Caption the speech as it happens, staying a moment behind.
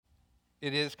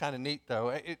It is kind of neat, though.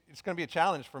 It's going to be a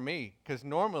challenge for me because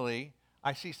normally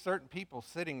I see certain people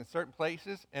sitting in certain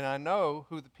places, and I know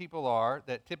who the people are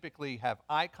that typically have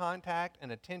eye contact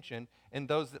and attention and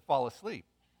those that fall asleep.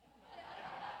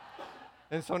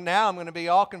 And so now I'm going to be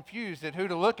all confused at who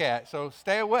to look at. So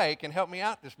stay awake and help me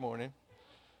out this morning.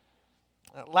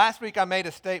 Last week I made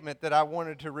a statement that I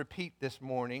wanted to repeat this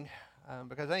morning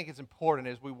because I think it's important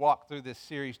as we walk through this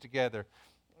series together.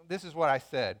 This is what I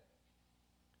said.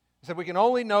 I said we can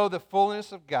only know the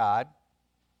fullness of God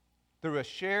through a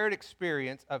shared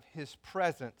experience of His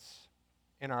presence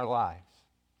in our lives.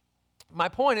 My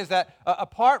point is that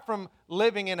apart from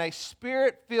living in a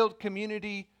Spirit-filled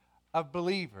community of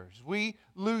believers, we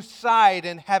lose sight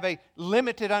and have a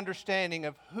limited understanding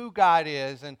of who God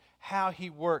is and how He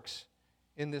works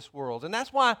in this world. And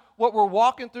that's why what we're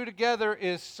walking through together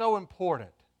is so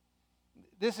important.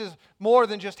 This is more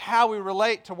than just how we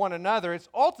relate to one another. It's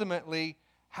ultimately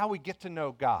how we get to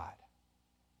know God.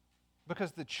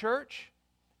 Because the church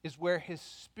is where His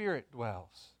Spirit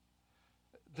dwells.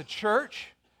 The church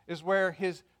is where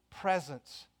His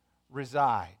presence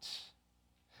resides.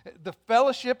 The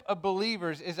fellowship of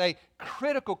believers is a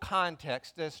critical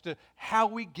context as to how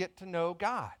we get to know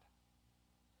God.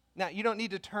 Now, you don't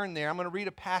need to turn there. I'm going to read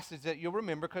a passage that you'll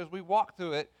remember because we walked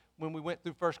through it when we went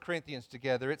through 1 Corinthians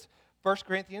together. It's 1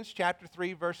 Corinthians chapter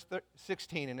 3, verse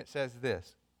 16, and it says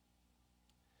this.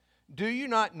 Do you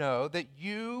not know that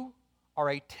you are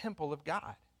a temple of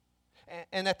God,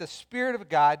 and that the Spirit of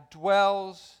God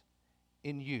dwells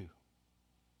in you?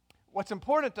 What's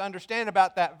important to understand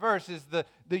about that verse is the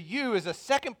you is a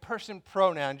second-person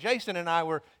pronoun. Jason and I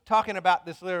were talking about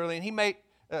this literally, and he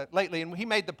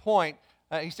made the point.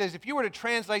 He says if you were to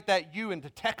translate that you into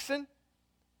Texan,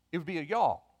 it would be a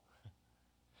y'all.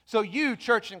 So you,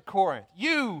 church in Corinth,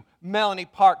 you, Melanie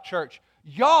Park Church,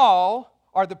 y'all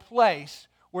are the place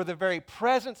where the very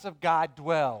presence of God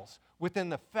dwells within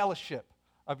the fellowship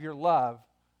of your love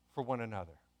for one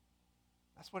another.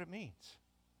 That's what it means.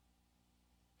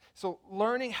 So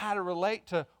learning how to relate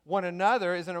to one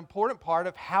another is an important part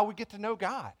of how we get to know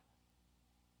God.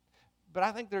 But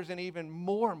I think there's an even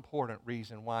more important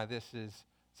reason why this is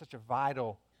such a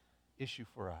vital issue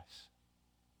for us.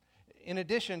 In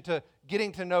addition to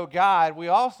getting to know God, we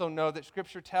also know that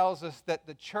Scripture tells us that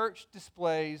the church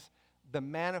displays the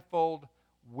manifold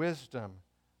wisdom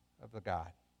of the God.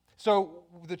 So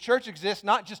the church exists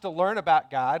not just to learn about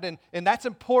God, and that's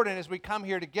important as we come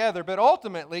here together, but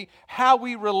ultimately how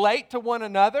we relate to one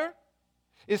another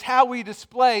is how we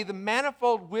display the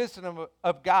manifold wisdom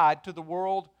of God to the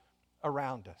world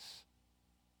around us.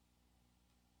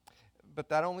 But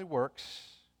that only works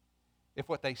if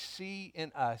what they see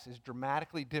in us is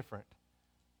dramatically different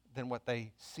than what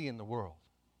they see in the world.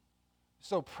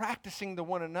 So practicing the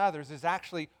one another's is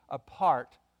actually a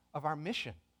part of our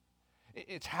mission.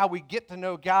 It's how we get to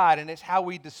know God, and it's how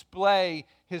we display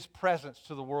His presence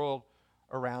to the world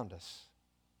around us.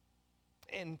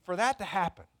 And for that to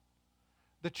happen,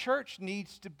 the church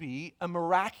needs to be a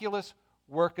miraculous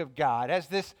work of God. As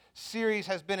this series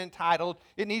has been entitled,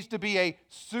 it needs to be a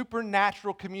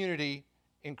supernatural community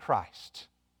in Christ.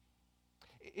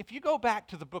 If you go back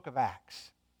to the book of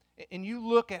Acts, and you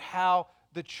look at how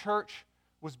the church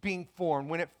was being formed,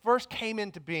 when it first came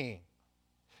into being,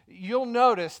 you'll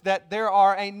notice that there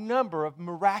are a number of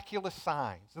miraculous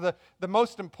signs. The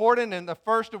most important and the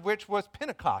first of which was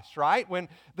Pentecost, right? When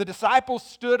the disciples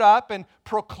stood up and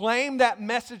proclaimed that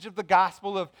message of the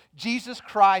gospel of Jesus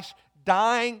Christ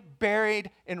dying, buried,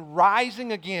 and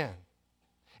rising again.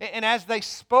 And as they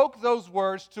spoke those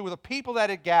words to the people that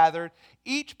had gathered,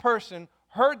 each person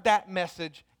heard that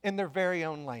message in their very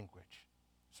own language.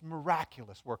 It's a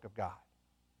miraculous work of God.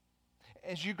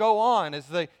 As you go on, as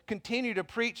they continue to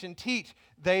preach and teach,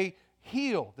 they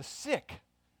heal the sick,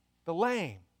 the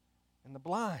lame, and the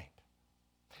blind.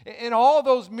 And all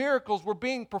those miracles were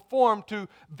being performed to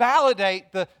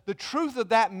validate the truth of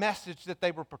that message that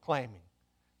they were proclaiming,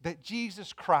 that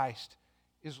Jesus Christ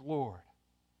is Lord.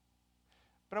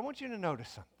 But I want you to notice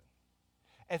something.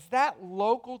 As that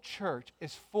local church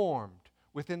is formed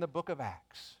within the book of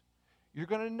Acts, you're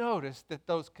going to notice that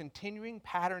those continuing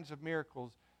patterns of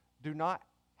miracles do not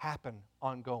happen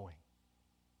ongoing.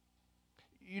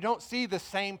 You don't see the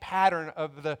same pattern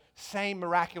of the same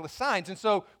miraculous signs. And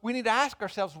so we need to ask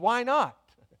ourselves, why not?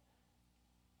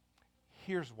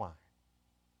 Here's why.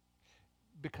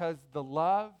 Because the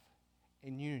love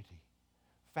and unity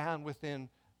found within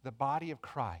the body of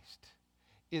Christ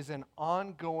is an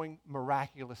ongoing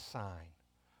miraculous sign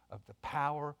of the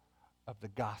power of the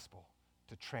gospel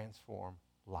to transform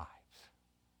lives.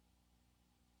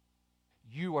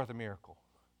 You are the miracle.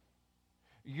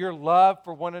 your love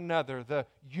for one another, the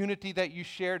unity that you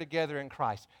share together in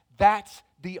Christ. That's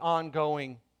the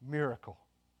ongoing miracle.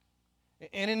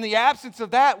 And in the absence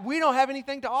of that, we don't have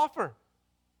anything to offer.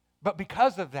 But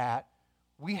because of that,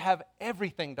 we have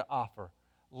everything to offer.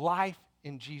 Life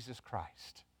in Jesus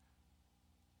Christ.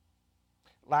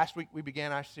 Last week we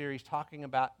began our series talking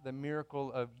about the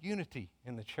miracle of unity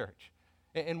in the church.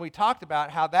 And we talked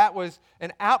about how that was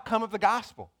an outcome of the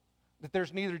gospel. That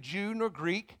there's neither Jew nor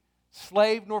Greek,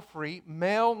 slave nor free,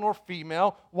 male nor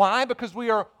female. Why? Because we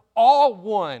are all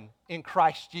one in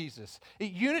Christ Jesus.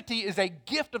 Unity is a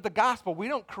gift of the gospel. We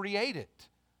don't create it.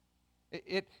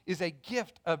 It is a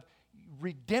gift of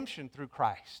redemption through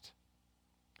Christ.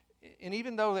 And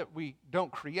even though that we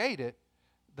don't create it,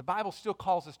 the Bible still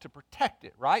calls us to protect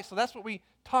it, right? So that's what we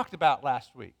talked about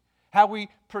last week. How we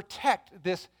protect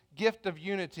this gift of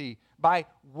unity by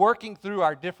working through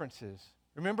our differences.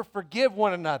 Remember, forgive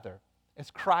one another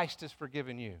as Christ has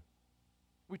forgiven you.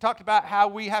 We talked about how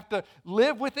we have to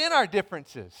live within our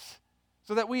differences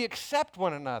so that we accept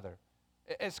one another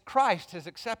as Christ has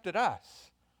accepted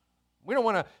us. We don't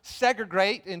want to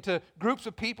segregate into groups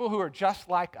of people who are just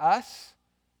like us.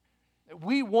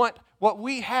 We want what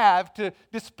we have to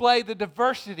display the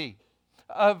diversity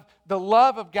of the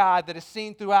love of God that is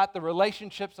seen throughout the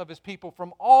relationships of His people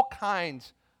from all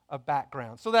kinds of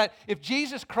backgrounds. So that if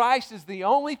Jesus Christ is the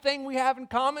only thing we have in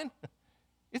common,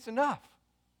 it's enough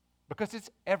because it's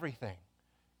everything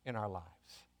in our lives.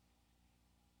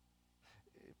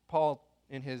 Paul,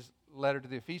 in his letter to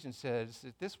the Ephesians, says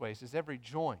it this way. He says, every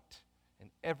joint and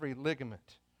every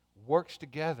ligament works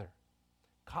together,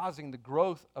 causing the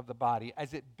growth of the body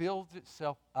as it builds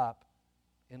itself up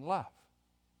in love.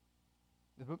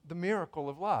 The miracle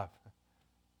of love.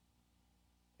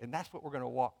 And that's what we're going to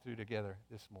walk through together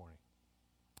this morning.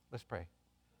 Let's pray.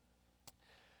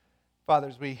 Father,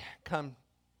 as we come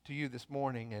to you this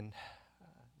morning and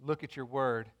look at your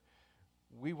word,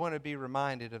 we want to be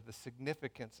reminded of the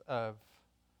significance of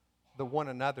the one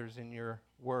another's in your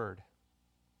word.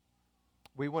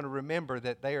 We want to remember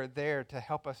that they are there to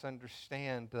help us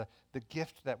understand the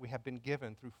gift that we have been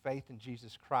given through faith in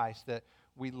Jesus Christ, that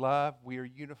we love, we are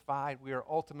unified, we are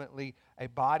ultimately a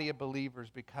body of believers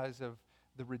because of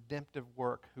the redemptive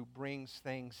work who brings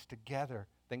things together,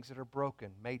 things that are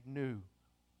broken, made new.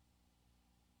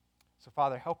 So,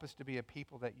 Father, help us to be a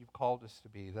people that you've called us to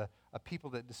be, a people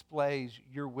that displays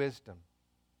your wisdom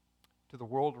to the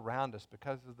world around us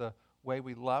because of the way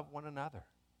we love one another.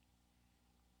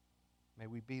 May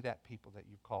we be that people that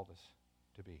you've called us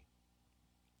to be.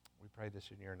 We pray this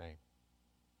in your name.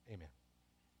 Amen.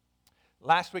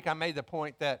 Last week I made the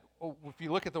point that if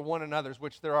you look at the one another's,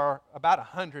 which there are about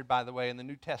 100, by the way, in the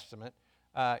New Testament,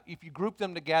 if you group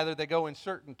them together, they go in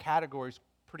certain categories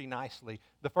pretty nicely.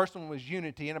 The first one was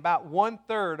unity, and about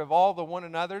 1/3 of all the one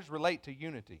another's relate to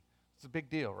unity. It's a big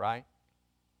deal, right?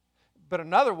 But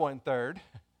another 1/3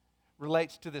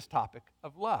 relates to this topic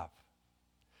of love.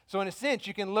 So in a sense,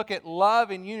 you can look at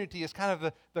love and unity as kind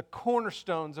of the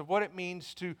cornerstones of what it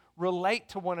means to relate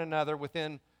to one another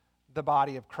within the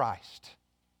body of Christ.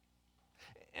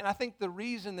 And I think the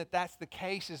reason that that's the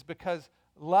case is because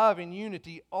love and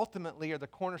unity ultimately are the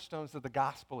cornerstones of the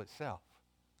gospel itself.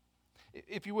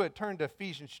 If you would, turn to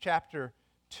Ephesians chapter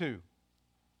 2.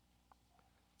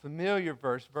 Familiar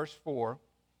verse, verse 4.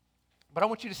 But I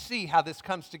want you to see how this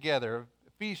comes together.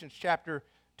 Ephesians chapter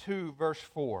 2, verse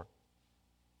 4.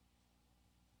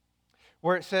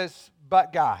 Where it says,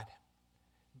 but God,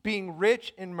 being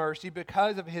rich in mercy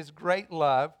because of His great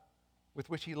love with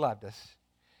which He loved us,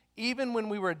 even when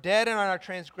we were dead in our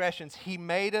transgressions, He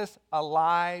made us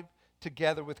alive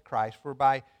together with Christ, for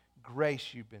by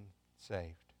grace you've been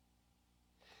saved.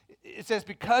 It says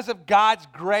because of God's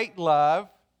great love,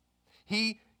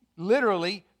 He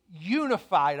literally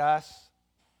unified us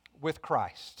with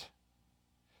Christ.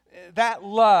 That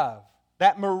love,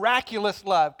 that miraculous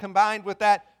love, combined with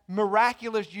that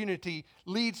miraculous unity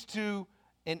leads to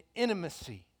an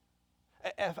intimacy,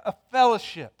 a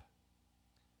fellowship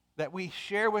that we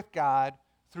share with God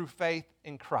through faith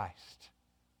in Christ.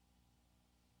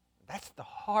 That's the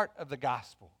heart of the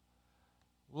gospel.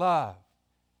 Love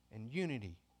and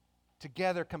unity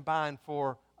together combined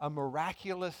for a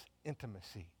miraculous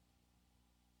intimacy.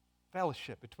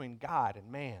 Fellowship between God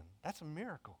and man. That's a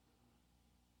miracle.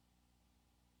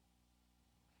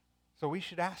 So we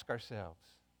should ask ourselves,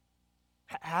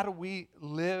 how do we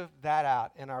live that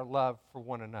out in our love for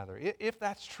one another? If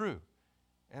that's true,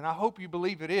 and I hope you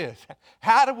believe it is,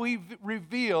 how do we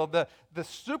reveal the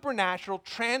supernatural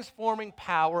transforming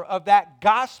power of that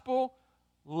gospel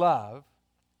love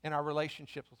in our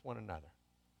relationships with one another?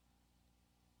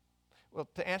 Well,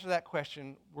 to answer that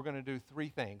question, we're going to do three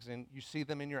things, and you see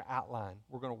them in your outline.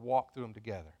 We're going to walk through them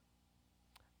together.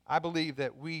 I believe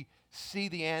that we see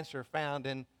the answer found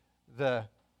in the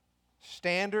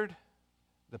standard,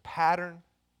 the pattern,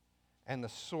 and the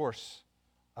source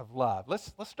of love.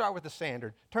 Let's start with the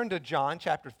standard. Turn to John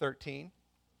chapter 13.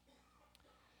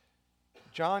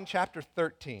 John chapter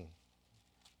 13.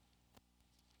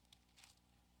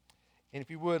 And if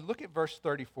you would, look at verse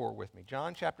 34 with me.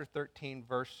 John chapter 13,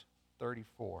 verse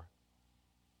 34.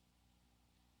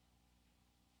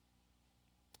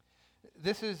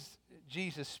 This is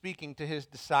Jesus speaking to his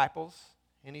disciples,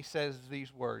 and he says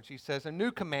these words. He says, "A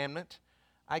new commandment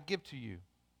I give to you,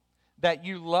 that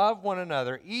you love one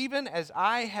another, even as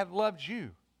I have loved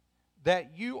you,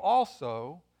 that you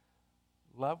also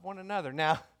love one another."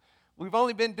 Now, we've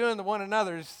only been doing the one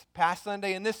another's past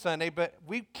Sunday and this Sunday, but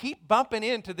we keep bumping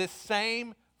into this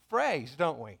same phrase,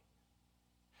 don't we?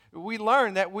 We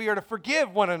learn that we are to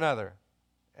forgive one another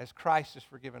as Christ has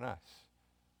forgiven us.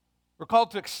 We're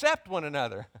called to accept one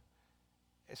another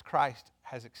as Christ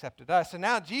has accepted us. And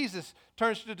now Jesus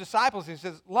turns to the disciples and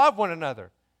says, "Love one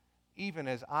another, even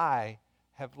as I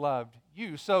have loved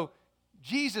you." So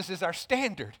Jesus is our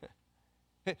standard.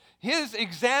 His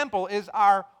example is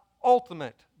our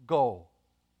ultimate goal.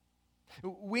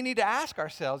 We need to ask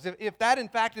ourselves, if that in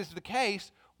fact is the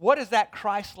case, what does that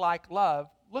Christ-like love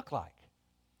look like?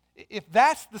 If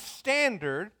that's the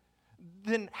standard,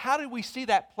 then how do we see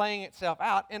that playing itself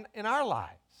out in our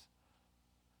lives?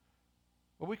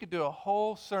 Well, we could do a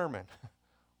whole sermon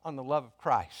on the love of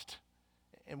Christ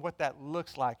and what that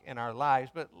looks like in our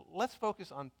lives, but let's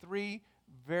focus on three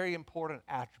very important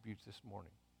attributes this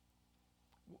morning.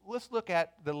 Let's look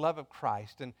at the love of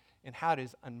Christ and how it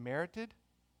is unmerited,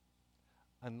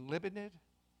 unlimited,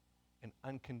 and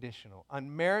unconditional.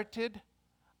 Unmerited,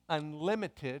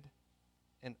 unlimited,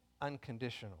 and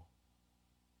unconditional.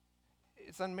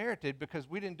 It's unmerited because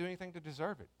we didn't do anything to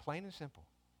deserve it, plain and simple.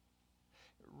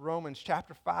 Romans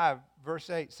chapter 5, verse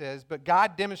 8 says, "But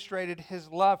God demonstrated his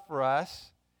love for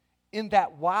us in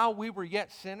that while we were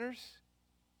yet sinners,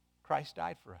 Christ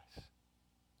died for us."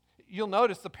 You'll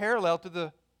notice the parallel to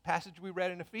the passage we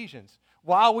read in Ephesians.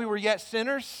 While we were yet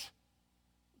sinners,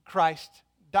 Christ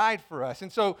died for us.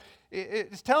 And so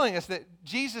it's telling us that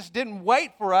Jesus didn't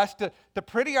wait for us to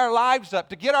pretty our lives up,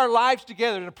 to get our lives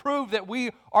together, to prove that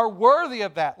we are worthy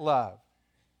of that love.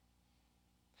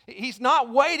 He's not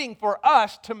waiting for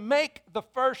us to make the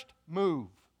first move.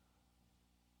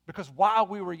 Because while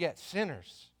we were yet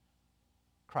sinners,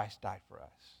 Christ died for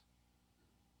us.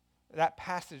 That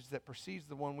passage that precedes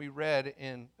the one we read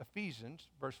in Ephesians,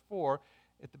 verse 4,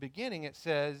 at the beginning it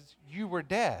says, "You were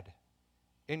dead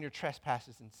in your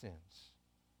trespasses and sins,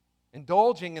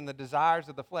 indulging in the desires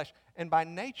of the flesh, and by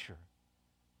nature,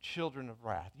 children of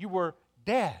wrath." You were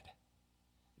dead.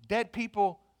 Dead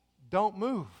people don't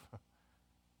move.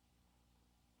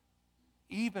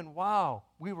 Even while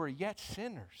we were yet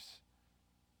sinners,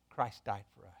 Christ died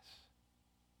for us.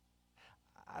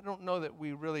 I don't know that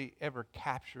we really ever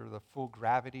capture the full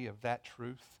gravity of that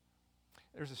truth.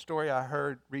 There's a story I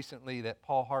heard recently that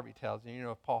Paul Harvey tells, and you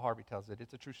know if Paul Harvey tells it,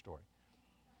 it's a true story.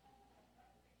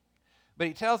 But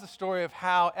he tells the story of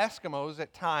how Eskimos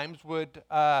at times would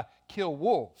kill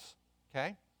wolves,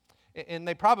 okay? And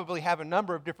they probably have a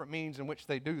number of different means in which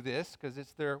they do this because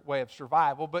it's their way of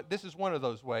survival, but this is one of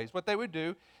those ways. What they would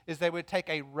do is they would take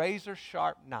a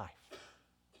razor-sharp knife.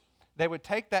 They would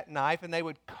take that knife and they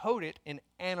would coat it in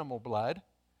animal blood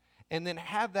and then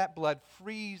have that blood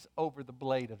freeze over the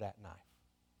blade of that knife.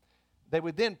 They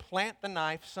would then plant the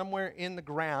knife somewhere in the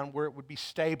ground where it would be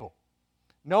stable,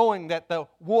 knowing that the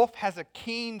wolf has a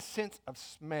keen sense of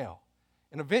smell,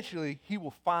 and eventually he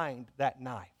will find that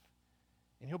knife.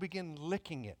 And he'll begin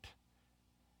licking it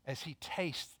as he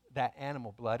tastes that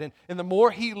animal blood. And the more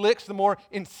he licks, the more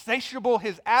insatiable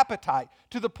his appetite,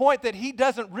 to the point that he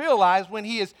doesn't realize when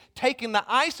he is taking the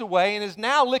ice away and is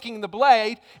now licking the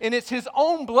blade, and it's his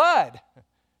own blood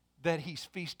that he's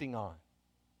feasting on.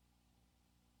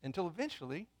 Until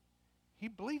eventually, he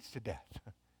bleeds to death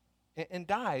and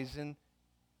dies, and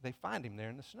they find him there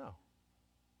in the snow.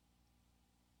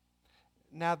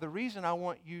 Now, the reason I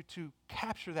want you to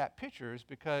capture that picture is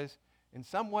because, in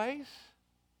some ways,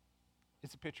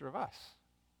 it's a picture of us.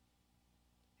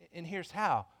 And here's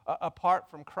how. Apart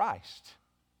from Christ,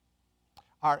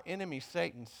 our enemy,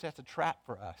 Satan, sets a trap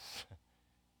for us.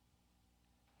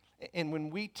 And when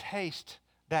we taste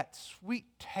that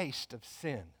sweet taste of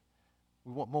sin,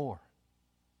 we want more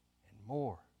and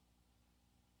more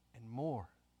and more,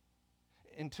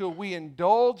 until we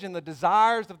indulge in the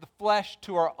desires of the flesh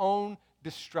to our own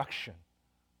destruction.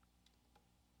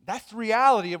 That's the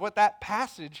reality of what that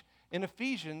passage in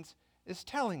Ephesians is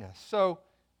telling us. So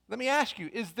let me ask you,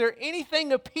 is there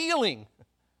anything appealing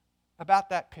about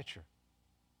that picture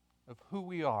of who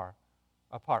we are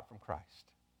apart from Christ?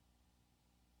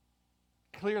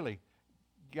 Clearly,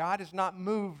 God is not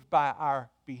moved by our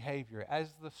behavior.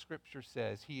 As the Scripture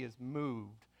says, He is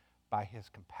moved by His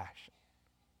compassion.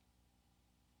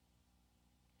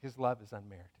 His love is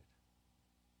unmerited.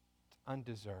 It's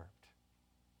undeserved.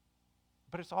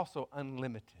 But it's also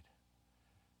unlimited.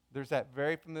 There's that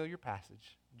very familiar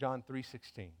passage, John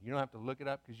 3:16. You don't have to look it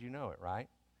up because you know it, right?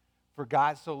 For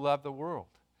God so loved the world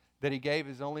that He gave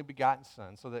His only begotten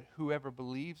Son, so that whoever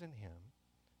believes in Him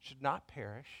should not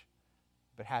perish,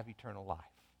 but have eternal life.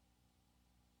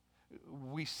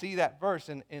 We see that verse,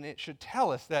 and it should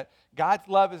tell us that God's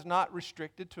love is not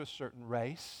restricted to a certain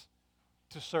race,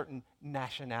 to a certain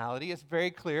nationality. It's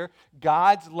very clear.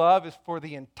 God's love is for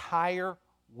the entire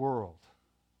world.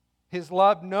 His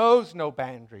love knows no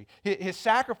boundary. His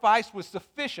sacrifice was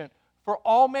sufficient for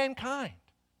all mankind.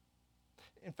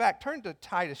 In fact, turn to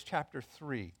Titus chapter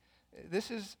 3.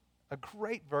 This is a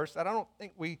great verse that I don't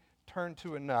think we turn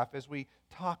to enough as we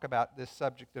talk about this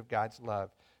subject of God's love.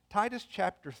 Titus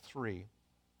chapter 3,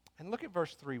 and look at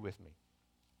verse 3 with me.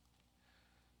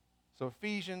 So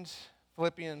Ephesians,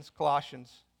 Philippians,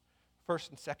 Colossians, 1st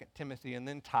and 2nd Timothy, and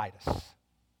then Titus.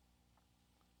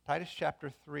 Titus chapter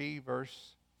 3,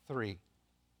 verse 3.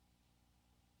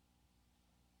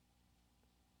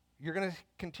 You're going to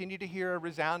continue to hear a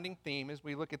resounding theme as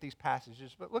we look at these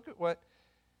passages, but look at what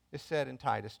is said in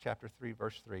Titus chapter 3,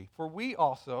 verse 3. For we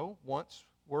also once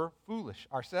were foolish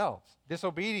ourselves,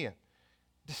 disobedient,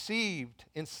 deceived,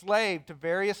 enslaved to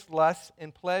various lusts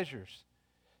and pleasures,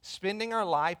 spending our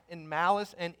life in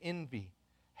malice and envy,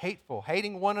 hateful,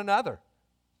 hating one another.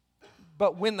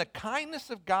 But when the kindness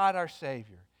of God our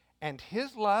Savior and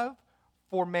His love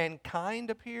for mankind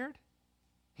appeared,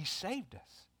 He saved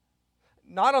us,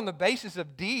 not on the basis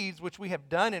of deeds which we have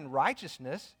done in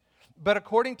righteousness, but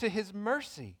according to His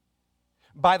mercy,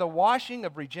 by the washing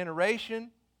of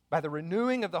regeneration, by the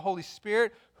renewing of the Holy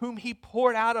Spirit, whom He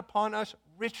poured out upon us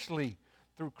richly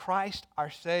through Christ our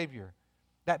Savior,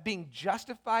 that being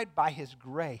justified by His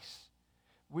grace,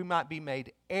 we might be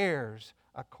made heirs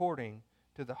according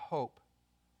to the hope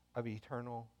of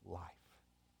eternal life.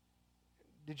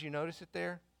 Did you notice it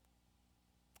there?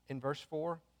 In verse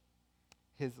 4,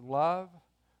 His love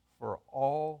for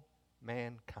all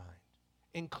mankind,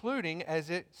 including, as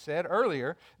it said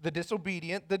earlier, the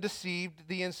disobedient, the deceived,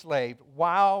 the enslaved,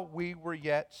 while we were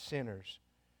yet sinners.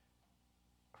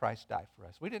 Christ died for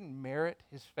us. We didn't merit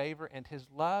His favor, and His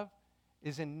love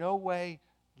is in no way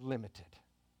limited.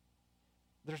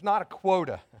 There's not a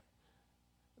quota,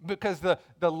 because the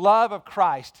love of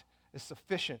Christ is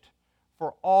sufficient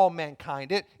for all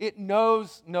mankind. It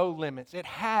knows no limits. It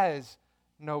has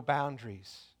no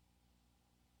boundaries.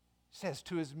 It says,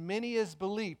 to as many as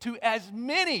believe, to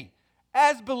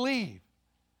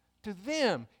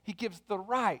them He gives the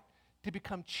right to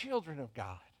become children of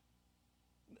God.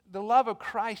 The love of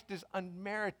Christ is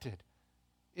unmerited.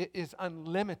 It is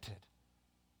unlimited.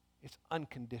 It's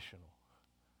unconditional.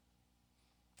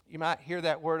 You might hear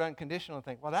that word unconditional and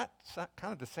think, well, that's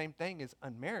kind of the same thing as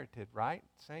unmerited, right?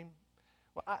 Same.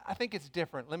 Well, I think it's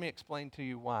different. Let me explain to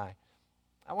you why.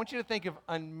 I want you to think of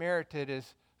unmerited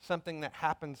as something that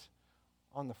happens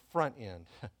on the front end.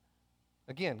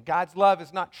 Again, God's love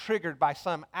is not triggered by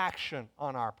some action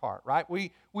on our part, right?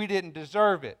 We didn't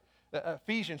deserve it.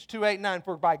 Ephesians 2:8-9,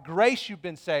 for by grace you've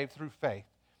been saved through faith.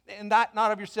 And that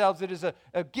not of yourselves, it is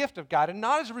a gift of God, and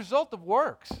not as a result of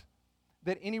works,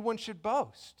 that anyone should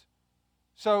boast.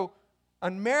 So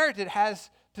unmerited has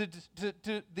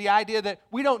to the idea that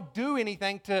we don't do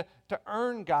anything to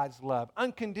earn God's love.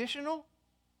 Unconditional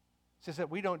says that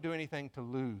we don't do anything to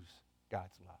lose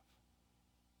God's love.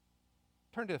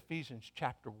 Turn to Ephesians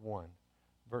chapter 1,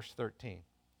 verse 13.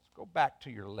 Let's go back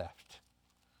to your left.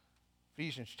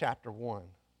 Ephesians chapter 1,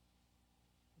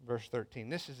 verse 13.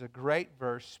 This is a great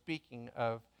verse speaking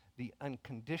of the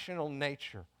unconditional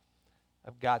nature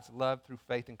of God's love through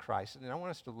faith in Christ. And I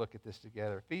want us to look at this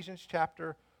together. Ephesians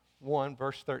chapter 1,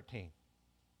 verse 13. It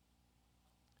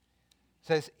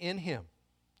says, in Him,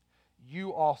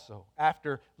 you also,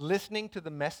 after listening to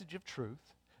the message of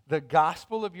truth, the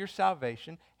gospel of your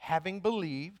salvation, having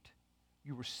believed,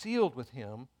 you were sealed with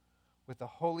Him with the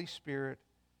Holy Spirit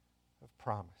of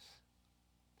promise.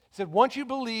 It said, once you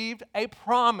believed, a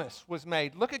promise was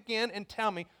made. Look again and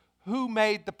tell me, who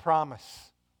made the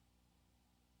promise?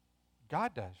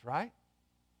 God does, right?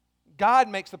 God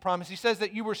makes the promise. He says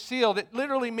that you were sealed. It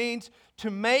literally means to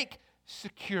make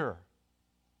secure.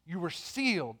 You were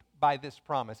sealed by this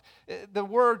promise. The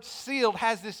word sealed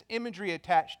has this imagery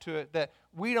attached to it that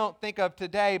we don't think of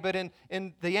today, but in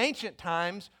the ancient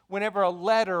times, whenever a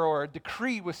letter or a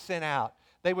decree was sent out,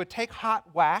 they would take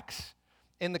hot wax,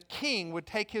 and the king would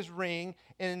take his ring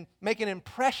and make an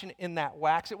impression in that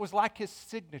wax. It was like his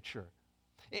signature.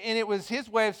 And it was his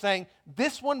way of saying,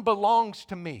 this one belongs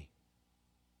to me.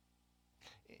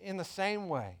 In the same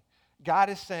way, God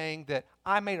is saying that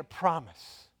I made a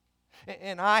promise,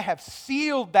 and I have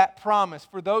sealed that promise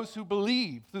for those who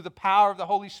believe through the power of the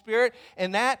Holy Spirit,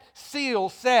 and that seal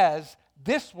says,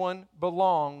 this one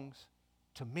belongs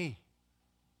to me.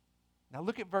 Now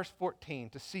look at verse 14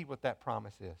 to see what that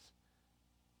promise is.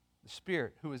 The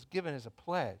Spirit who is given as a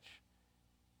pledge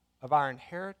of our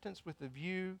inheritance with a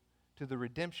view to the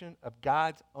redemption of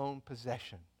God's own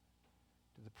possession,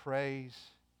 to the praise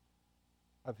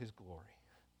of His glory.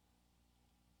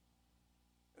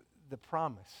 The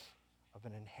promise of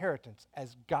an inheritance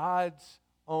as God's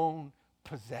own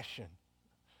possession.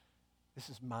 This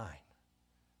is mine.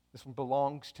 This one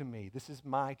belongs to me. This is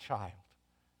my child.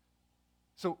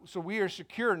 So we are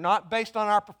secure not based on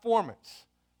our performance,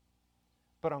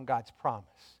 but on God's promise.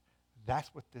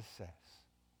 That's what this says.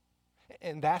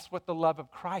 And that's what the love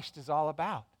of Christ is all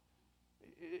about.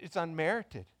 It's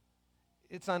unmerited.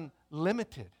 It's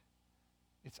unlimited.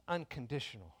 It's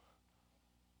unconditional.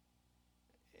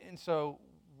 And so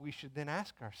we should then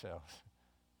ask ourselves,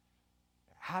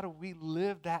 how do we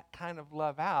live that kind of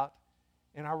love out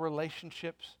in our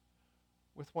relationships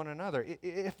with one another?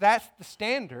 If that's the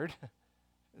standard,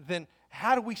 then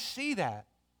how do we see that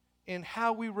in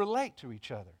how we relate to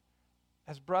each other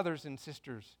as brothers and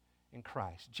sisters in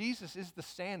Christ? Jesus is the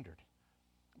standard.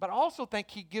 But I also think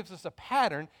He gives us a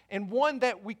pattern and one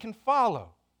that we can follow.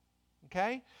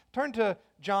 Okay? Turn to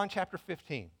John chapter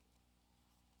 15.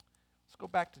 Let's go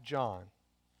back to John.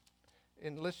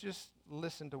 And let's just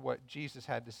listen to what Jesus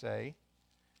had to say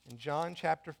in John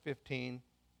chapter 15,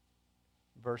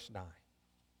 verse 9.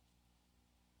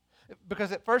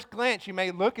 Because at first glance, you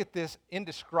may look at this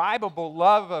indescribable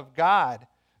love of God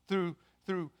through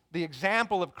the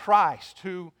example of Christ,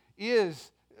 who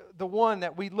is the one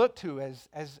that we look to as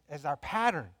our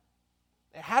pattern.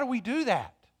 How do we do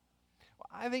that? Well,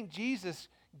 I think Jesus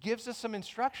gives us some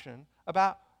instruction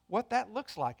about what that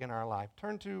looks like in our life.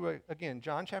 Turn to, again,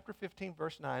 John chapter 15,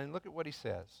 verse 9, and look at what He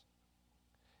says.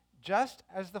 Just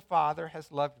as the Father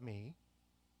has loved me,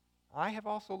 I have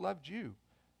also loved you.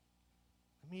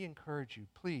 Let me encourage you,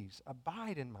 please,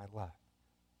 abide in my love.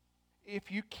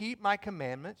 If you keep my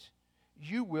commandments,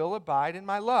 you will abide in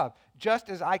my love, just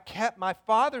as I kept my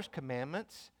Father's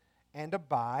commandments and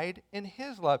abide in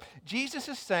His love. Jesus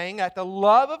is saying that the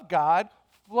love of God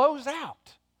flows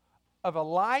out of a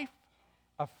life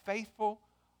of faithful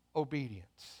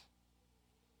obedience.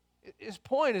 His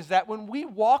point is that when we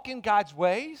walk in God's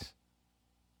ways,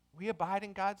 we abide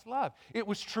in God's love. It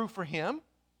was true for Him,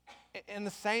 and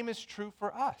the same is true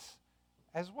for us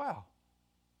as well.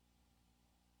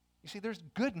 You see, there's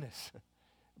goodness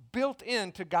built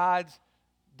into God's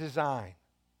design.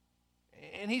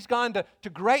 And He's gone to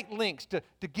great lengths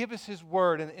to give us His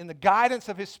Word and the guidance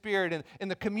of His Spirit and in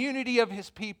the community of His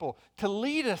people to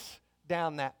lead us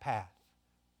down that path.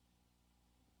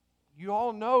 You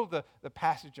all know the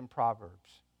passage in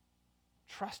Proverbs.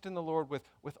 Trust in the Lord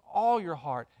with all your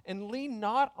heart and lean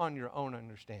not on your own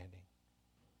understanding.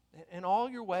 In all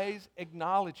your ways,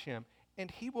 acknowledge Him, and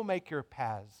He will make your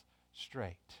paths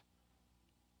straight.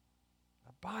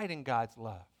 Abide in God's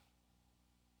love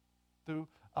through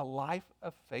a life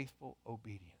of faithful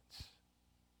obedience.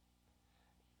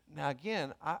 Now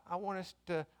again, I want us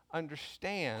to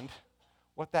understand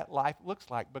what that life looks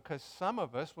like, because some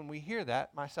of us, when we hear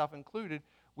that, myself included,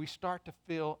 we start to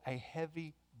feel a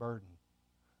heavy burden.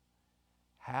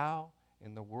 How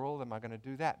in the world am I going to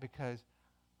do that? Because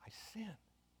I sin.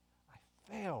 I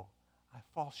fail. I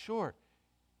fall short.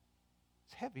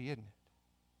 It's heavy, isn't it?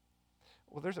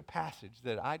 Well, there's a passage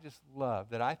that I just love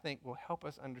that I think will help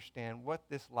us understand what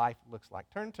this life looks like.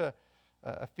 Turn to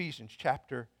Ephesians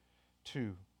chapter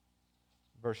 2,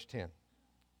 verse 10.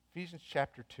 Ephesians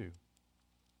chapter 2.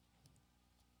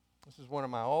 This is one of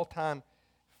my all-time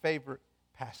favorite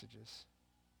passages.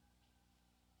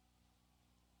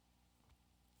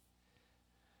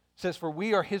 It says, "For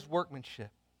we are His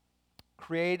workmanship,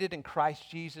 created in Christ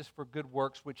Jesus for good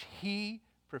works, which He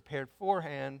prepared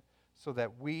beforehand so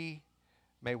that we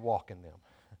may walk in them."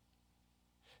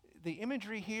 The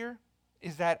imagery here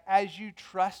is that as you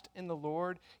trust in the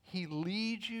Lord, He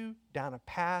leads you down a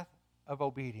path of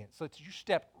obedience. So you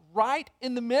step right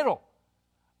in the middle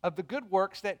of the good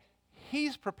works that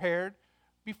He's prepared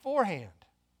beforehand.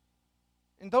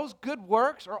 And those good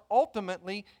works are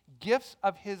ultimately gifts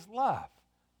of His love.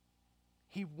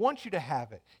 He wants you to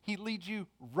have it. He leads you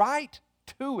right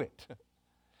to it.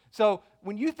 So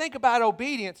when you think about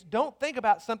obedience, don't think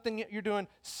about something that you're doing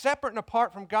separate and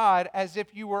apart from God as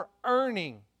if you were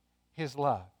earning His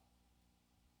love.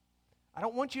 I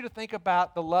don't want you to think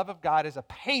about the love of God as a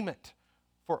payment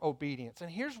for obedience. And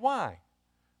here's why.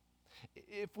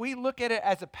 If we look at it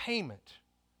as a payment,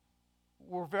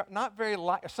 we're not very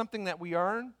something that we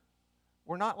earn,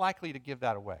 we're not likely to give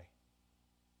that away.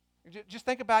 Just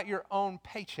think about your own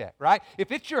paycheck, right?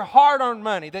 If it's your hard-earned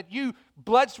money, that you,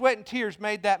 blood, sweat, and tears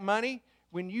made that money,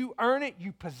 when you earn it,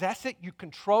 you possess it, you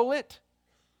control it,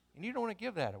 and you don't want to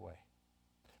give that away.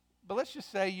 But let's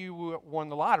just say you won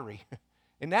the lottery,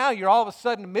 and now you're all of a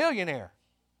sudden a millionaire,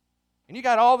 and you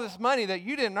got all this money that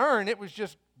you didn't earn, it was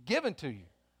just given to you.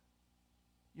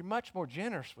 You're much more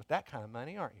generous with that kind of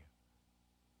money, aren't you?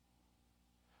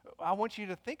 I want you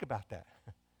to think about that.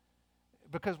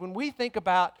 Because when we think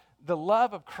about the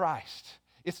love of Christ,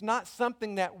 it's not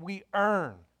something that we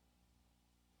earn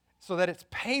so that it's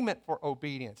payment for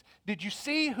obedience. Did you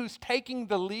see who's taking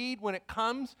the lead when it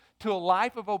comes to a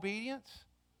life of obedience?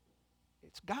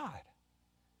 It's God.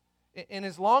 And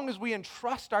as long as we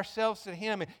entrust ourselves to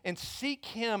Him and seek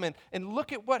Him and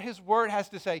look at what His Word has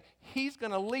to say, He's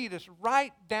going to lead us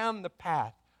right down the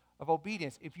path of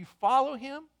obedience. If you follow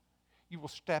Him, you will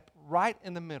step right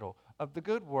in the middle of the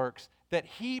good works that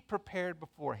He prepared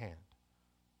beforehand.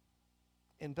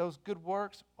 And those good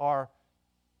works are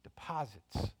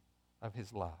deposits of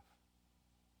His love.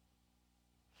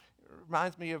 It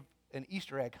reminds me of an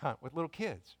Easter egg hunt with little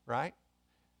kids, right?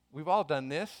 We've all done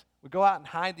this. We go out and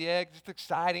hide the eggs. It's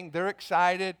exciting. They're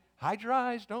excited. Hide your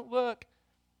eyes. Don't look.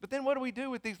 But then what do we do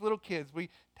with these little kids? We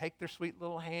take their sweet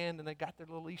little hand, and they got their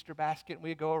little Easter basket, and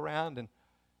we go around and,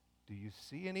 do you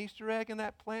see an Easter egg in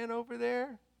that plant over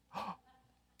there?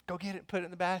 Go get it and put it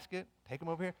in the basket. Take them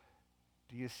over here.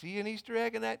 Do you see an Easter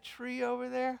egg in that tree over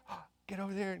there? Get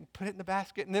over there and put it in the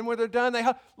basket. And then when they're done, they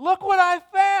look what I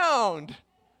found.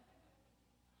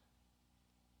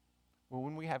 Well,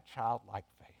 when we have childlike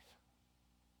faith,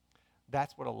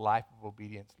 that's what a life of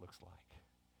obedience looks like.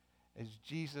 As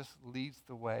Jesus leads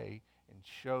the way and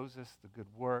shows us the good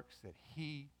works that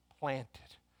He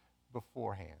planted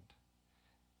beforehand.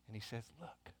 And He says,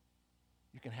 look,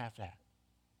 you can have that.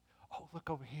 Oh, look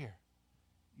over here.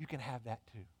 You can have that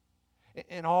too.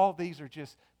 And all these are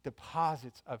just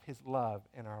deposits of His love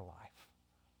in our life.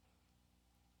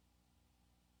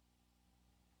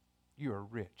 You are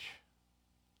rich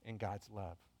in God's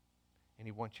love, and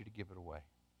He wants you to give it away.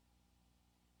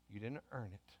 You didn't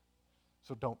earn it,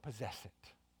 so don't possess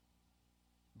it,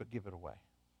 but give it away.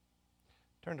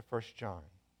 Turn to 1 John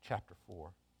chapter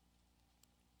 4.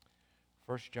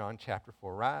 1 John chapter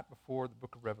 4, right before the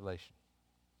book of Revelation.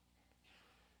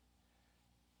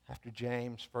 After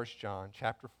James, 1 John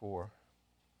chapter 4,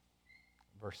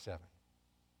 verse 7.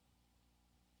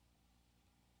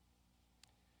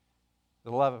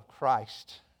 The love of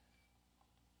Christ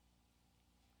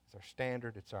is our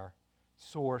standard. It's our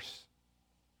source.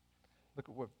 Look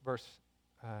at what verse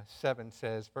 7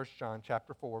 says. 1 John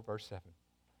chapter 4, verse 7.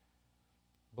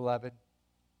 Beloved,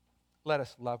 let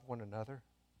us love one another,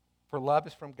 for love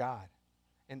is from God,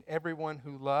 and everyone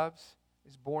who loves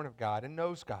is born of God and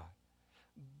knows God.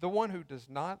 The one who does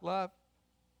not love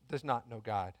does not know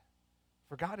God,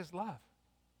 for God is love.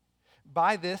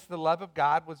 By this, the love of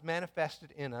God was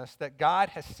manifested in us, that God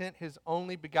has sent His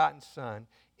only begotten Son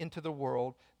into the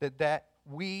world that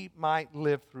we might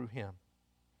live through Him.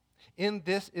 In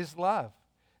this is love,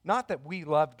 not that we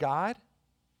loved God,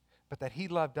 but that He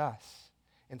loved us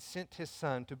and sent His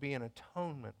Son to be an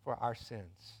atonement for our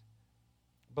sins.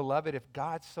 Beloved, if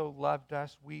God so loved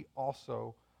us, we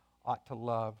also ought to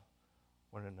love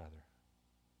one another.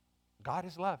 God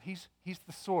is love. He's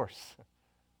the source.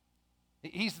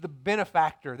 He's the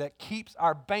benefactor that keeps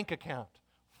our bank account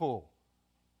full.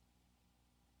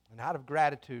 And out of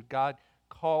gratitude, God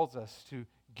calls us to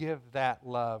give that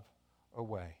love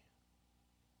away.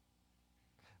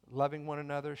 Loving one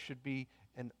another should be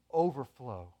an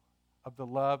overflow of the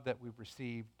love that we've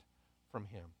received from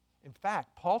Him. In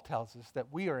fact, Paul tells us that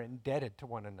we are indebted to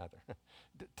one another,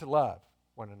 to love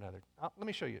one another. Let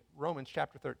me show you. Romans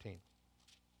chapter 13.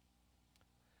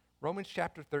 Romans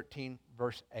chapter 13,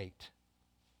 verse 8.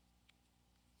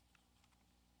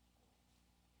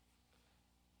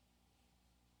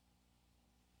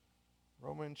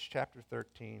 Romans chapter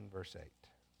 13, verse 8.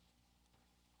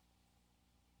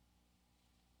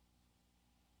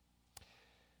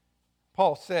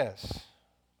 Paul says,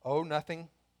 owe nothing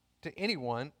to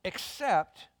anyone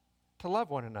except to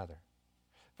love one another.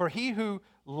 For he who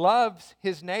loves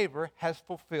his neighbor has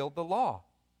fulfilled the law.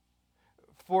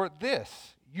 For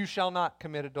this, you shall not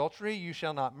commit adultery, you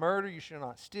shall not murder, you shall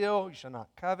not steal, you shall not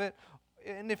covet.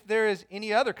 And if there is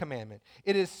any other commandment,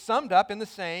 it is summed up in the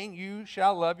saying, you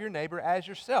shall love your neighbor as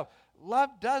yourself.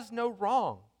 Love does no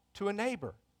wrong to a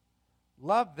neighbor.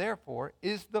 Love, therefore,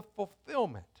 is the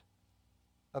fulfillment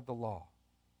of the law.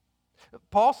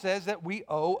 Paul says that we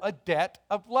owe a debt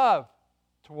of love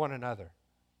to one another.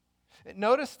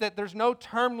 Notice that there's no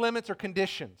term limits or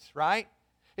conditions, right?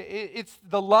 It's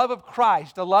the love of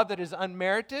Christ, a love that is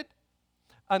unmerited,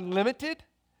 unlimited,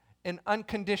 and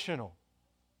unconditional.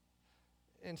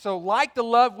 And so, like the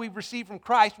love we've received from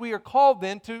Christ, we are called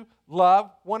then to love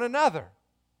one another.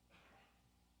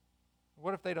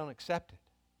 What if they don't accept it?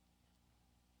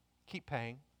 Keep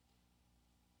paying.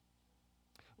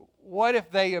 What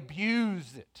if they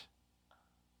abuse it?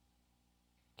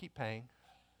 Keep paying.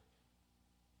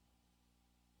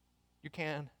 You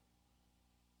can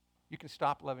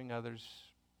stop loving others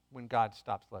when God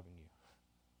stops loving you.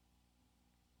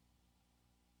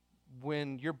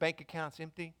 When your bank account's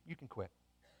empty, you can quit.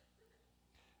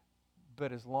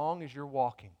 But as long as you're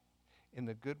walking in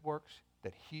the good works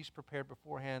that He's prepared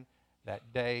beforehand,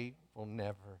 that day will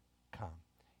never come.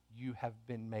 You have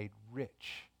been made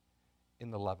rich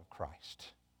in the love of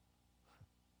Christ.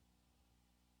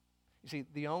 You see,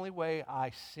 the only way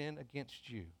I sin against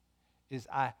you is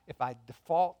if I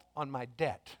default on my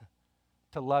debt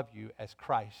to love you as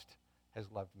Christ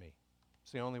has loved me.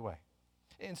 It's the only way.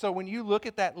 And so when you look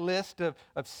at that list of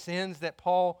sins that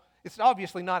Paul, it's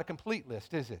obviously not a complete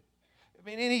list, is it? I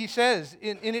mean, and he says,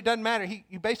 and it doesn't matter, he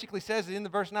basically says in the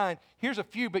verse 9, here's a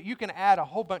few, but you can add a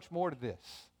whole bunch more to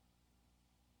this.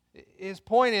 His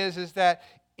point is that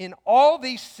in all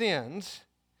these sins,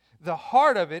 the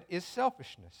heart of it is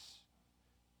selfishness.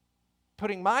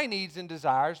 Putting my needs and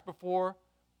desires before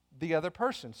the other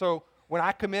person. So when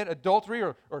I commit adultery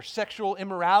or sexual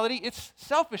immorality, it's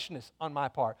selfishness on my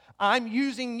part. I'm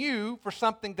using you for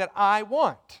something that I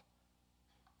want.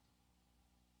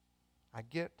 I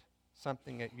get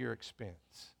something at your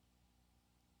expense.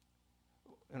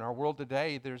 In our world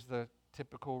today, there's the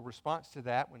typical response to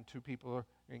that when two people are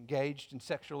engaged in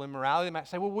sexual immorality. They might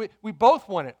say, well, we both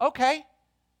want it. Okay,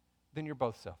 then you're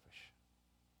both selfish.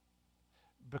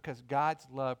 Because God's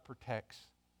love protects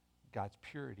God's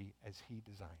purity as He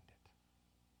designed it.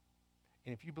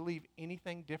 And if you believe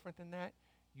anything different than that,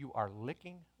 you are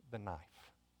licking the knife.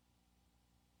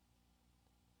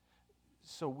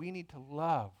 So we need to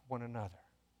love one another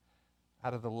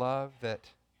out of the love that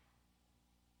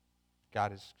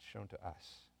God has shown to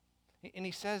us. And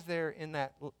he says there in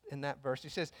that verse, he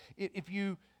says, it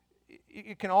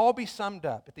can all be summed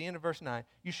up at the end of verse 9,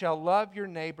 you shall love your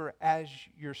neighbor as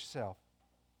yourself.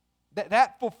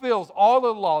 That fulfills all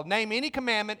of the law. Name any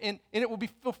commandment, and it will be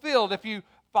fulfilled if you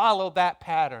follow that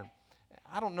pattern.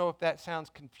 I don't know if that sounds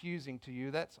confusing to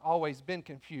you. That's always been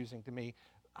confusing to me.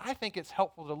 I think it's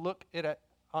helpful to look at it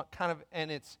kind of in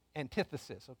its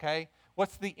antithesis, okay?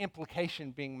 What's the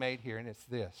implication being made here? And it's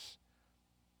this.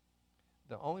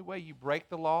 The only way you break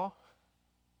the law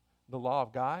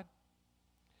of God,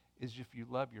 is if you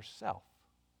love yourself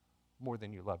more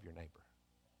than you love your neighbor.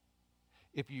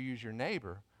 If you use your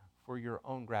neighbor for your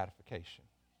own gratification.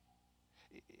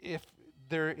 If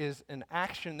there is an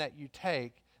action that you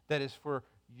take that is for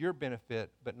your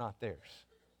benefit but not theirs.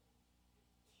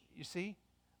 You see?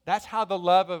 That's how the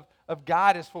love of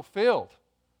God is fulfilled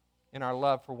in our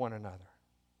love for one another.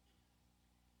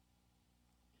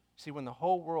 See, when the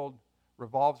whole world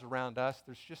revolves around us,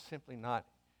 there's just simply not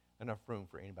enough room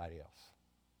for anybody else.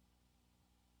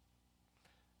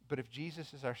 But if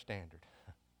Jesus is our standard,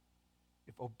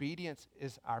 if obedience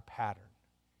is our pattern,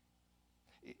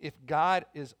 if God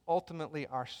is ultimately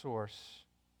our source,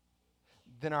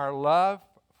 then our love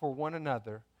for one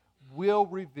another will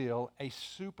reveal a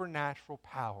supernatural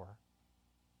power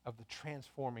of the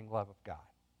transforming love of God.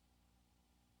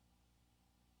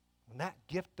 When that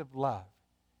gift of love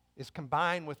is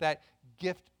combined with that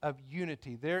gift of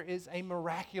unity, there is a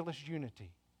miraculous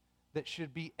unity that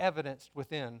should be evidenced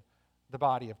within the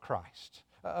body of Christ.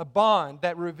 A bond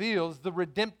that reveals the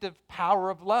redemptive power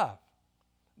of love,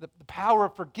 the power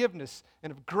of forgiveness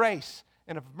and of grace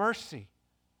and of mercy.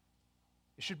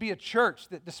 It should be a church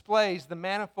that displays the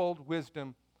manifold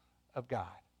wisdom of God.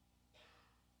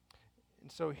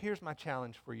 And so here's my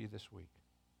challenge for you this week.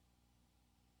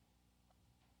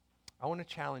 I want to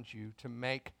challenge you to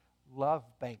make love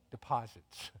bank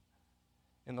deposits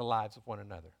in the lives of one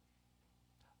another.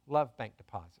 Love bank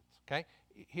deposits, okay?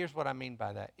 Here's what I mean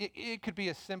by that. It could be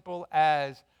as simple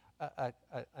as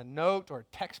a note or a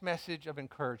text message of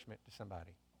encouragement to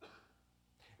somebody.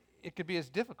 It could be as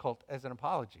difficult as an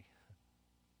apology.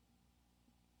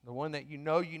 The one that you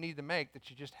know you need to make that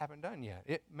you just haven't done yet.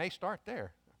 It may start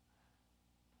there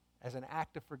as an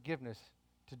act of forgiveness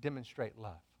to demonstrate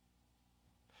love.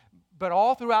 But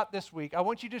all throughout this week, I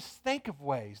want you to just think of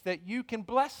ways that you can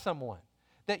bless someone,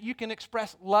 that you can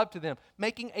express love to them,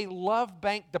 making a love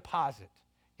bank deposit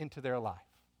into their life.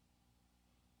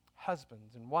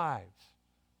 Husbands and wives,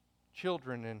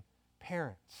 children and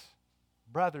parents,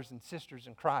 brothers and sisters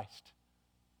in Christ,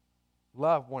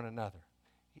 love one another.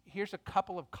 Here's a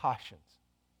couple of cautions.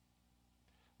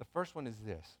 The first one is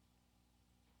this.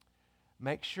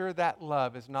 Make sure that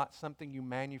love is not something you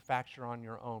manufacture on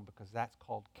your own, because that's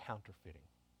called counterfeiting.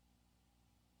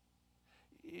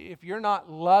 If you're not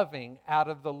loving out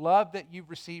of the love that you've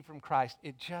received from Christ,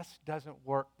 it just doesn't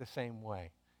work the same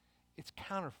way. It's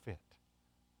counterfeit.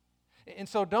 And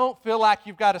so don't feel like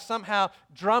you've got to somehow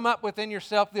drum up within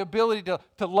yourself the ability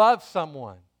to love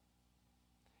someone.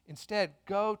 Instead,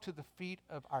 go to the feet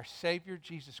of our Savior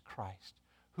Jesus Christ,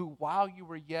 who, while you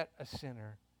were yet a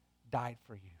sinner, died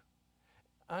for you.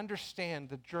 Understand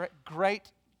the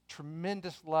great,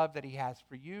 tremendous love that He has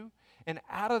for you, and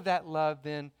out of that love,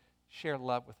 then share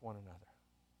love with one another.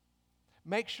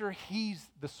 Make sure He's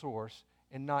the source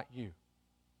and not you.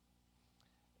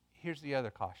 Here's the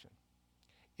other caution.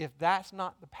 If that's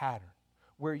not the pattern,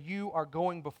 where you are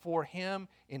going before Him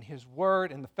in His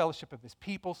Word and the fellowship of His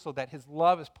people so that His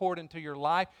love is poured into your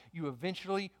life, you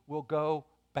eventually will go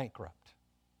bankrupt.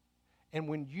 And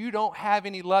when you don't have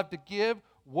any love to give,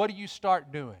 what do you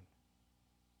start doing?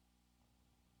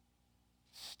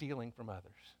 Stealing from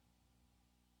others.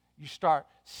 You start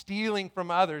stealing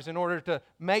from others in order to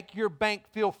make your bank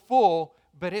feel full,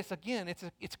 but it's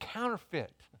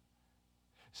counterfeit.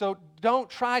 So don't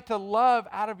try to love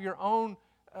out of your own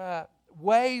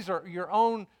ways or your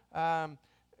own,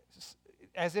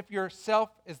 as if yourself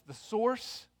is the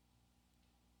source.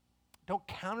 Don't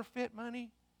counterfeit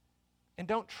money, and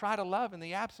don't try to love in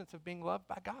the absence of being loved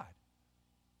by God.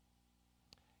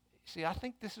 See, I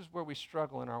think this is where we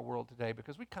struggle in our world today,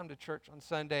 because we come to church on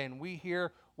Sunday and we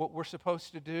hear what we're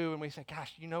supposed to do and we say,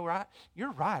 gosh, you know, right?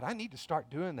 You're right. I need to start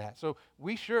doing that. So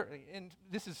we sure, and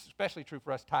this is especially true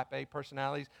for us type A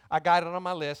personalities. I got it on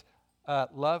my list,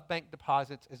 love bank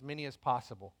deposits, as many as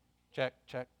possible. Check,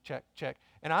 check, check, check.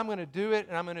 And I'm going to do it,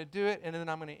 and I'm going to do it, and then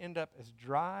I'm going to end up as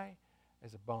dry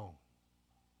as a bone.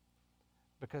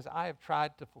 Because I have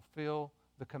tried to fulfill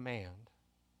the command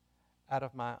out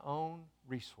of my own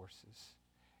resources,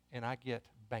 and I get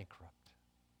bankrupt.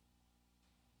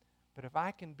 But if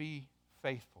I can be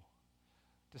faithful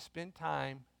to spend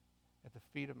time at the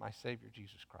feet of my Savior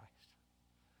Jesus Christ,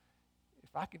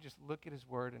 if I can just look at His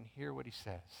Word and hear what He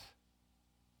says,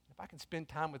 if I can spend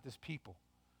time with His people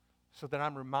so that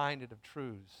I'm reminded of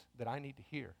truths that I need to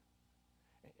hear,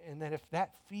 and that if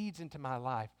that feeds into my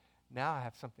life, now I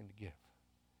have something to give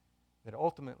that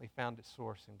ultimately found its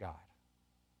source in God.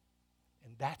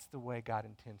 And that's the way God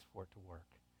intends for it to work.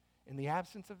 In the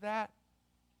absence of that,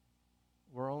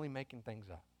 we're only making things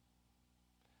up.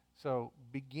 So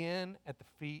begin at the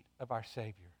feet of our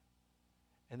Savior.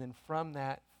 And then from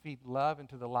that, feed love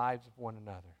into the lives of one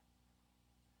another.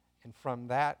 And from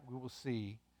that, we will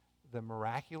see the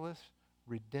miraculous,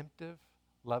 redemptive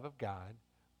love of God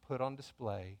put on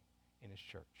display in His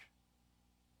church.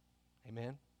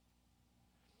 Amen?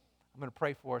 I'm going to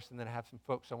pray for us, and then I have some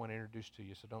folks I want to introduce to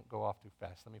you, so don't go off too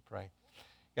fast. Let me pray.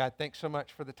 God, thanks so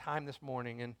much for the time this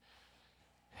morning. And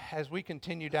as we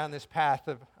continue down this path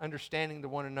of understanding the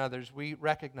one another's, we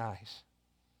recognize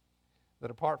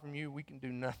that apart from you, we can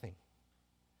do nothing.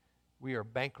 We are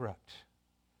bankrupt.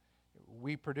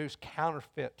 We produce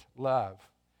counterfeit love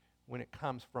when it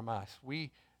comes from us.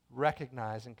 We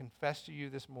recognize and confess to you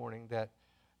this morning that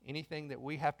anything that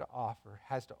we have to offer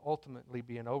has to ultimately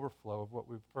be an overflow of what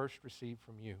we've first received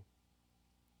from you.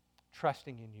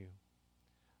 Trusting in you,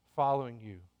 following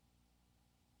you,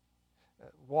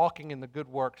 walking in the good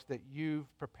works that you've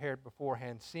prepared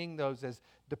beforehand, seeing those as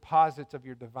deposits of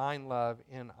your divine love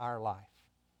in our life.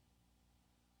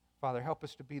 Father, help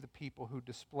us to be the people who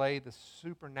display the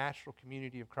supernatural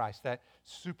community of Christ, that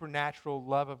supernatural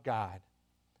love of God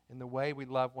in the way we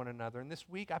love one another. And this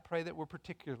week, I pray that we're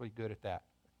particularly good at that.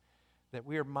 That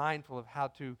we are mindful of how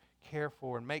to care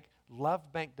for and make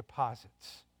love bank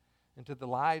deposits into the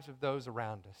lives of those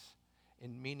around us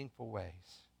in meaningful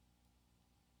ways.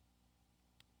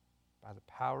 By the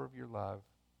power of your love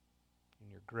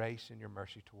and your grace and your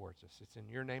mercy towards us. It's in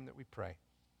your name that we pray.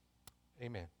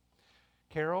 Amen.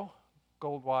 Carol,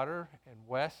 Goldwater, and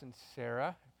Wes and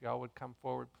Sarah, if y'all would come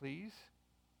forward, please.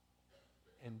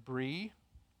 And Bree.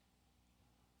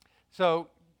 So,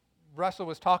 Russell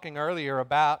was talking earlier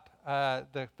about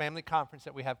the family conference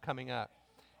that we have coming up,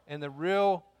 and the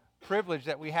real privilege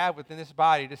that we have within this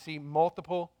body to see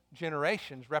multiple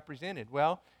generations represented.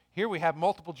 Well, here we have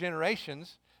multiple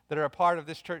generations that are a part of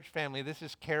this church family. This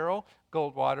is Carol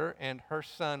Goldwater and her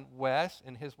son Wes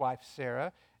and his wife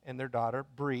Sarah and their daughter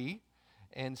Bree.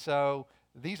 And so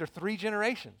these are 3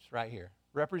 generations right here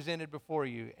represented before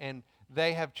you. And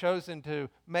they have chosen to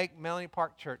make Melanie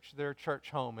Park Church their church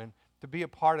home and to be a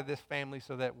part of this family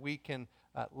so that we can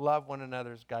love one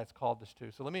another as God's called us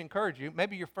to. So let me encourage you,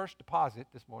 maybe your first deposit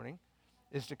this morning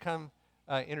is to come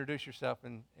introduce yourself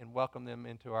and welcome them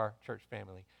into our church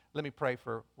family. Let me pray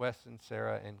for Wes and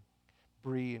Sarah and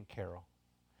Bree and Carol.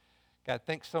 God,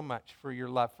 thanks so much for your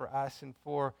love for us and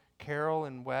for Carol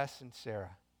and Wes and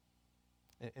Sarah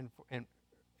and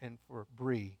for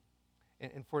Bree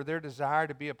and for their desire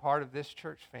to be a part of this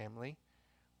church family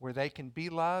where they can be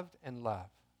loved and love.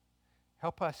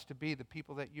 Help us to be the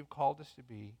people that you've called us to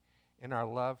be in our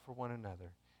love for one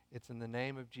another. It's in the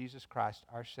name of Jesus Christ,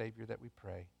 our Savior, that we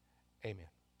pray. Amen.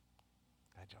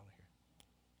 God, y'all are here.